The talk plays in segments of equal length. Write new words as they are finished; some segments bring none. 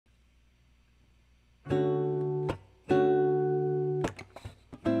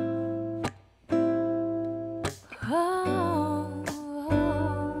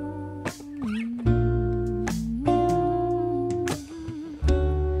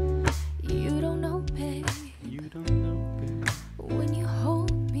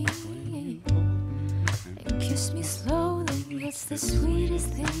the sweetest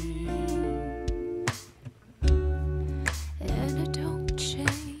thing, and it don't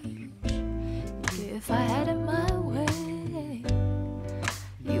change. If I had it my way,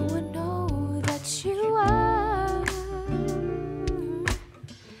 you would know that you are.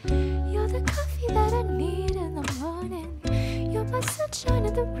 You're the coffee that I need in the morning. You're my sunshine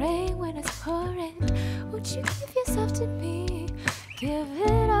in the rain when it's pouring. Won't you give yourself to me? Give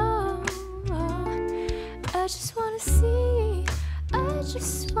it all. I just wanna see, I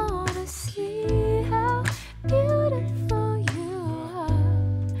just wanna see how beautiful you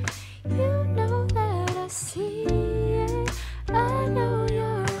are. You know that I see it, I know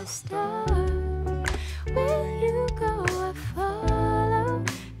you're a star. Where you go I follow,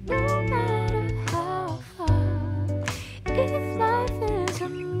 no matter how far. If life is a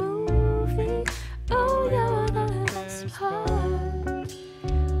movie, oh, you're the best part.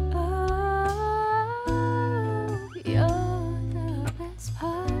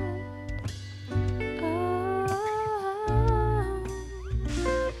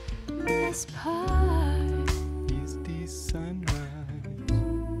 Part is the sunrise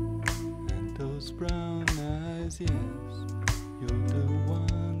and those brown eyes, yes, you're the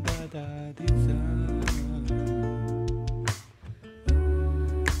one that I desire.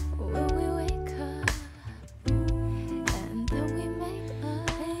 When we wake up and then we make up,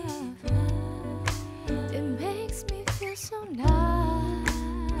 it makes me feel so nice.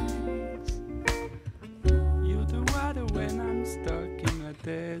 You're the water when I'm stuck in a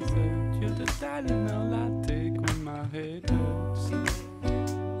desert. You're the Tylenol I take when my head hurts.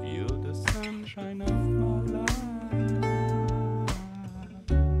 You're the sunshine of my life.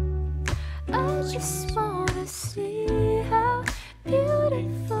 I just wanna see how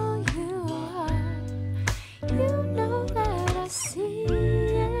beautiful you are. You know that I see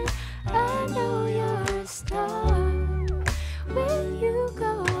it, I know you're a star. Where you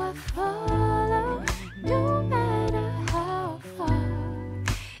go I follow, no matter how far.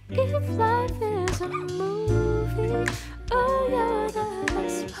 If life is a movie, oh, you're the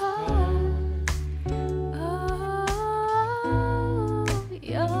best part. Oh,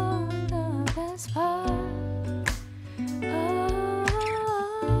 you're the best part. Oh,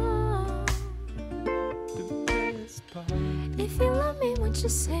 The best part. if you love me, won't you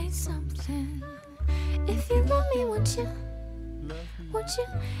say something? If you love me, won't you? Won't you?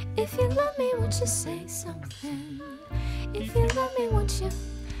 If you love me, won't you say something? If you love me, won't you?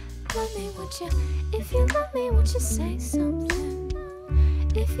 Love me, won't you? If you love me, won't you say something?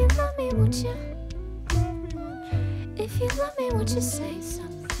 If you love me, won't you? If you love me, won't you say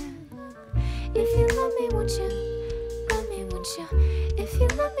something? If you love me, won't you? Love me, won't you? If you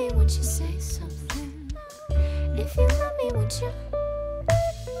love me, won't you say something? If you love me, won't you?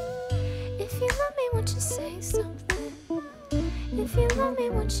 If you love me, won't you say something? If you love me,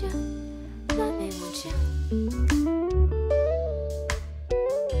 won't you? Love me, won't you?